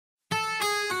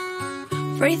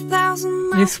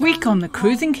This week on the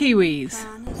Cruising Kiwis.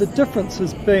 The difference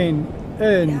has been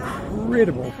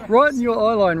incredible. Right in your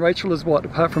eye line, Rachel, is what,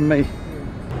 apart from me?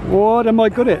 What am I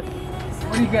good at?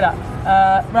 What do you good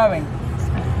at? Rowing.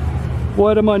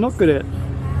 What am I not good at?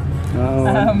 Oh,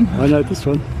 I know this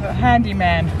one.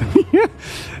 Handyman.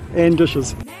 And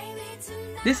dishes.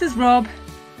 This is Rob.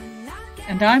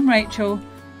 And I'm Rachel.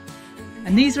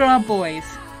 And these are our boys,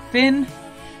 Finn,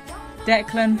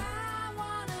 Declan,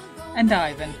 and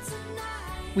Ivan.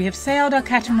 We have sailed our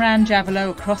catamaran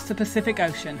Javelot across the Pacific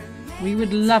Ocean. We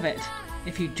would love it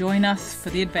if you join us for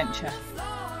the adventure.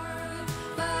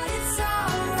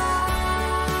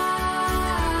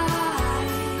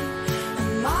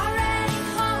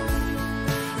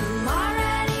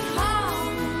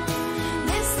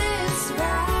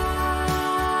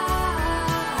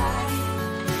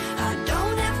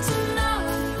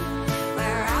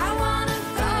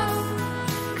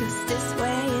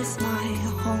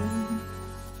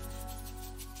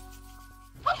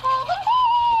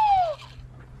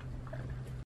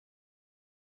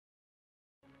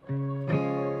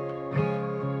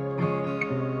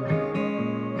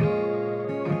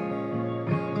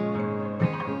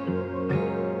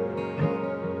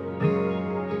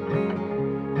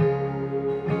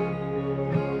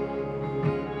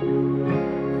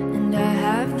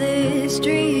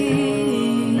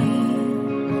 Dream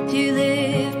to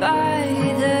live by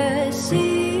the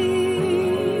sea.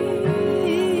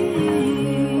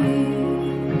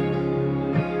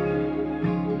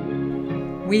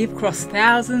 We have crossed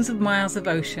thousands of miles of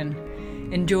ocean,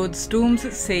 endured storms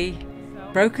at sea,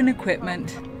 broken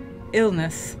equipment,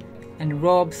 illness, and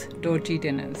Rob's dodgy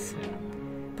dinners.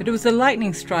 But it was a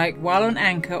lightning strike while on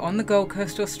anchor on the Gold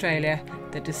Coast, Australia,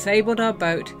 that disabled our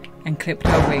boat and clipped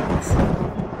our wings.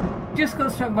 Just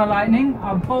got struck by lightning.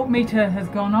 Our voltmeter has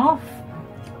gone off,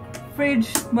 fridge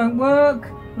won't work,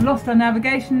 we lost our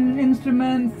navigation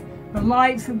instruments, the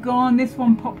lights have gone, this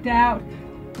one popped out,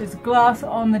 there's glass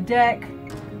on the deck.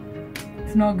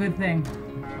 It's not a good thing.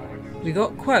 We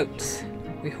got quotes,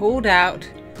 we hauled out,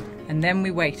 and then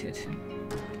we waited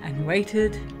and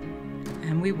waited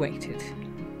and we waited.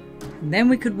 And then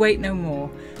we could wait no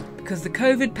more because the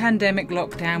COVID pandemic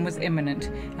lockdown was imminent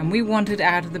and we wanted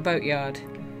out of the boatyard.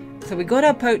 So we got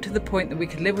our boat to the point that we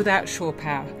could live without shore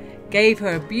power, gave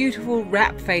her a beautiful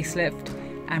wrap facelift,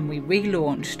 and we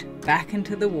relaunched back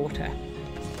into the water.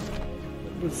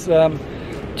 It was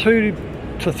 2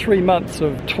 to 3 months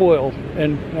of toil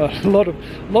and a lot of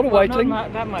waiting.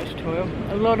 Not that much toil,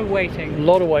 a lot of waiting. A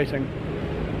lot of waiting.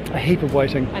 A heap of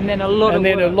waiting. And then a lot of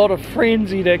work. A lot of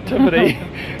frenzied activity,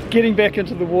 getting back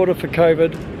into the water for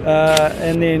COVID,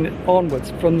 and then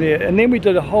onwards from there. And then we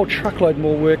did a whole truckload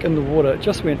more work in the water. It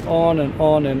just went on and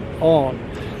on and on.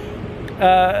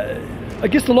 I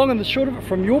guess the long and the short of it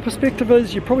from your perspective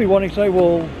is you're probably wanting to know,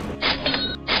 well,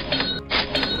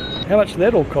 how much did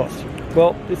that all cost?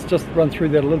 Well, let's just run through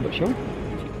that a little bit, shall we?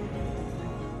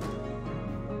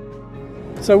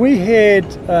 So we had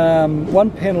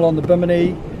one panel on the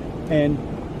Bimini and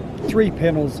 3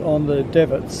 panels on the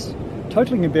davits,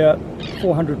 totaling about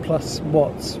 400 plus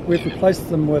watts. We've replaced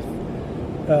them with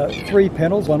 3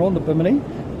 panels, one on the Bimini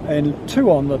and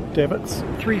 2 on the davits,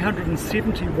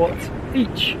 370 watts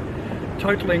each,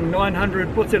 totaling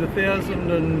 900, what's that,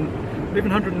 1,000 and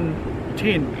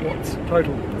 1,110 watts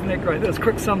total. Isn't that great? That's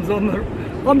quick sums on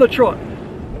the trot.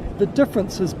 The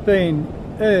difference has been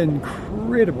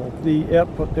incredible, the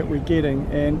output that we're getting,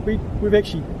 and we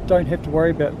actually don't have to worry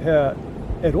about power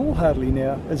at all hardly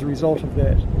now as a result of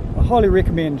that. I highly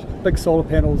recommend big solar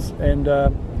panels, and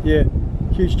yeah,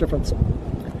 huge difference.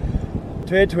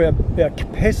 To add to our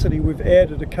capacity, we've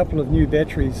added a couple of new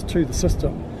batteries to the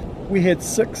system. We had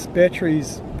 6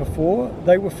 batteries before.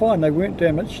 They were fine, they weren't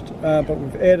damaged, but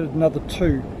we've added another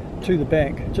 2 to the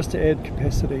bank just to add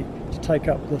capacity to take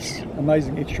up this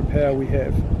amazing extra power we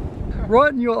have.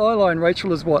 Right in your eye line,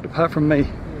 Rachel, is what, apart from me?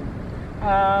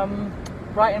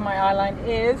 Right in my eye line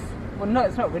is, well no,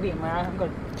 it's not really in my eye, I've got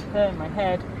to turn my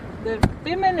head, the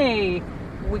Bimini.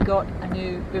 We got a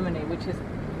new Bimini, which is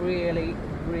really,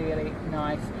 really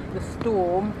nice. The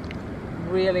storm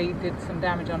really did some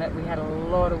damage on it. We had a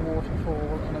lot of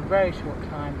waterfall in a very short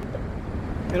time.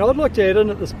 And I'd like to add in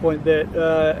at this point that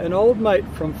an old mate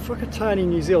from Whakatane,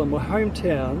 New Zealand, my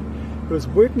hometown, who was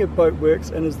working at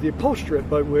Boatworks and is the upholsterer at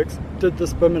Boatworks, did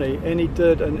this Bimini, and he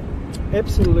did an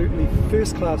absolutely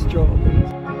first-class job.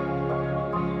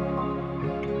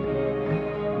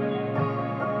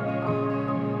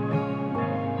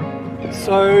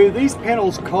 So these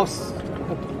panels cost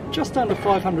just under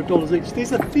 $500 each.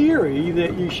 There's a theory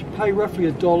that you should pay roughly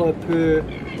 $1 per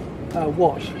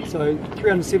watt, so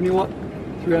 370 watt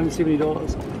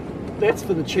 $370. That's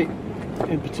for the cheap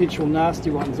and potential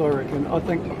nasty ones, I reckon. I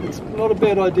think it's not a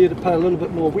bad idea to pay a little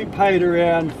bit more. We paid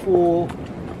around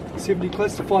 $470,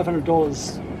 close to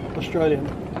 $500 Australian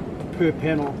per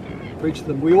panel for each of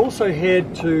them. We also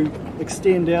had to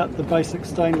extend out the basic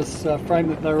stainless frame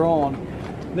that they're on.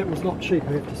 That was not cheap,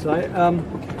 I have to say.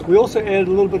 We also added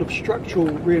a little bit of structural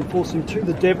reinforcing to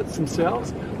the davits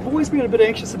themselves. I've always been a bit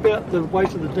anxious about the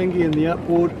weight of the dinghy and the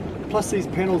outboard, plus these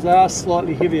panels are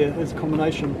slightly heavier as a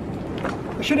combination.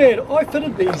 I should add, I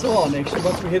fitted these on actually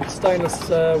once we had the stainless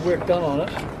work done on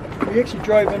it. We actually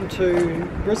drove into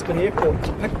Brisbane Airport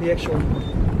to pick the actual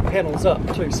panels up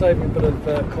too, saving a bit of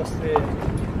cost there.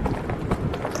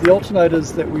 The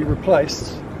alternators that we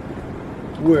replaced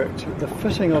worked. The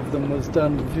fitting of them was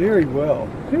done very well.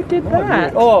 Who did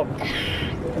that? Oh,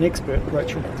 an expert,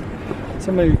 Rachel.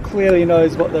 Somebody who clearly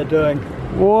knows what they're doing.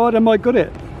 What am I good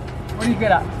at? What are you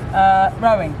good at?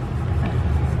 Rowing.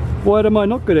 What am I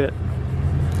not good at?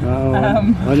 Oh,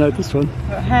 I know this one.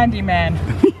 Handyman.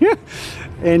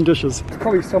 And dishes. It's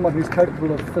probably someone who's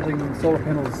capable of fitting solar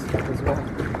panels as well.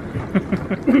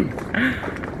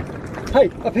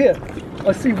 Hey, up here,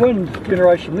 I see wind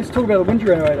generation. Let's talk about the wind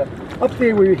generator. Up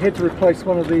there we had to replace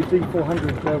one of the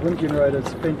D400 wind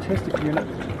generators. Fantastic unit.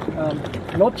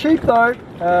 Not cheap though.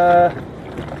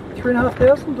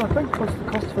 $3,500 I think was the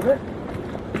cost for that.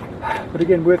 But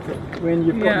again, worth it. When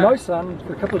you've got no sun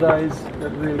for a couple of days,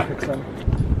 it really kicks in.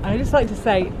 I'd just like to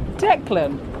say,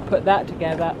 Declan put that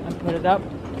together and put it up.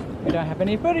 We don't have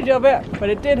any footage of it, but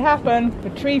it did happen.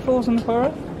 The tree falls in the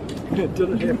forest. Did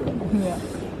it happen? Yeah.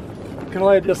 Can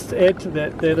I just add to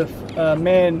that, that if a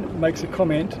man makes a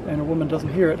comment and a woman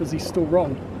doesn't hear it, is he still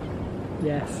wrong?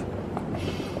 Yes.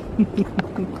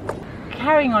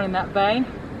 Carrying on in that vein,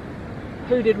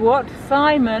 who did what?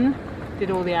 Simon did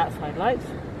all the outside lights.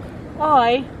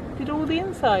 I did all the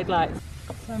inside lights.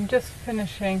 So I'm just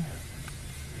finishing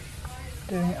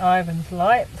doing Ivan's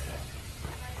lights.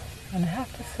 And I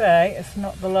have to say, it's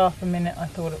not the laugh a minute I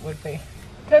thought it would be.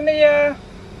 Come here!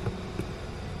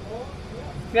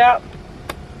 Yep.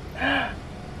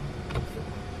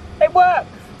 It works!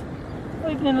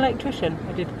 Not even an electrician.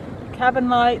 I did cabin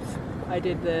lights, I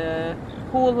did the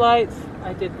hall lights,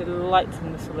 I did the lights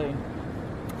in the saloon.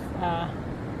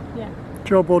 Yeah.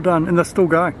 Job well done, and they're still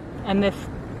going. And they're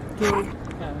still going.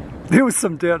 There was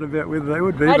some doubt about whether they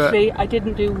would be. Actually, I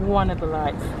didn't do one of the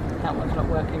lights. That one's not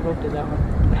working. Rob did that one.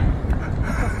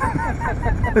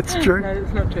 It's true. No,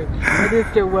 it's not true. It is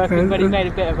still working, but he made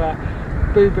a bit of a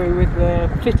boo-boo with the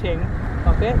fitting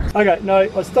of it. Okay, no,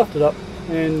 I stuffed it up,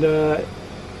 and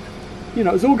you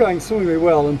know, it was all going swimmingly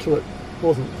well until it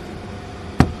wasn't.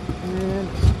 And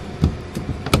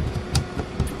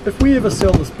if we ever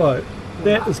sell this boat,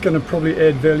 that is going to probably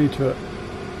add value to it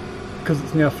because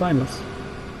it's now famous.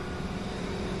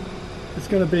 It's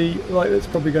going to be like, it's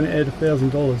probably going to add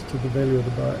 $1,000 to the value of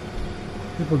the boat.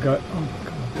 People go, oh my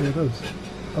god, there it is.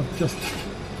 I've just,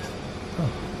 oh.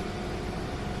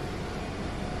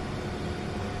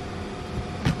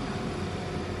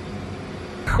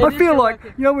 I feel like,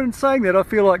 you know, when saying that, I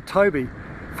feel like Toby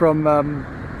from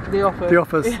The Office. The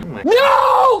Office.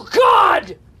 No,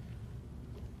 God!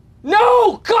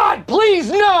 No, God, please,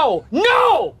 no!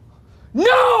 No!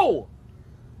 No!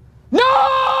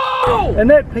 No! And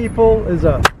that, people, is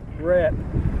a wrap.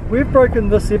 We've broken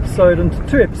this episode into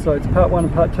 2 episodes, part 1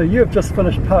 and part 2. You have just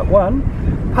finished part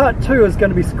 1. Part 2 is going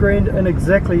to be screened in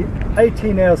exactly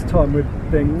 18 hours time. We're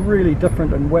being really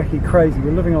different and wacky crazy.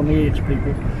 We're living on the edge,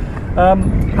 people.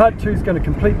 Part 2 is going to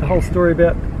complete the whole story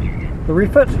about the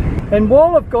refit. And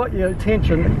while I've got your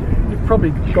attention, you've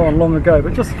probably gone long ago,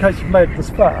 but just in case you've made it this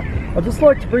far, I'd just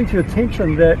like to bring to your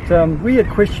attention that we had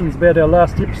questions about our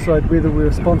last episode, whether we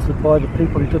were sponsored by the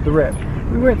people who did the wrap.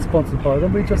 We weren't sponsored by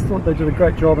them, we just thought they did a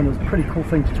great job and it was a pretty cool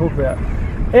thing to talk about,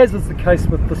 as is the case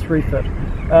with this refit.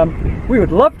 We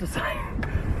would love to say,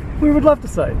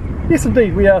 yes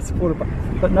indeed, we are supported by,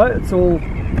 but no, it's all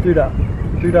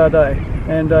doodah day.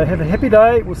 And have a happy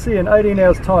day. We'll see you in 18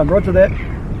 hours time. Roger that.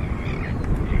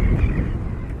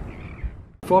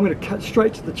 If I'm going to cut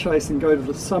straight to the chase and go to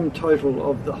the sum total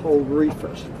of the whole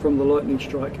refit from the lightning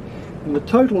strike, and the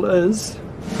total is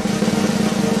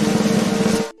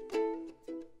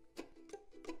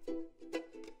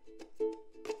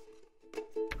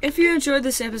If you enjoyed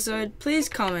this episode, please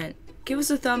comment, give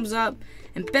us a thumbs up,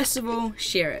 and best of all,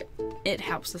 share it. It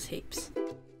helps us heaps.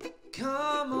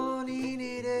 Come on.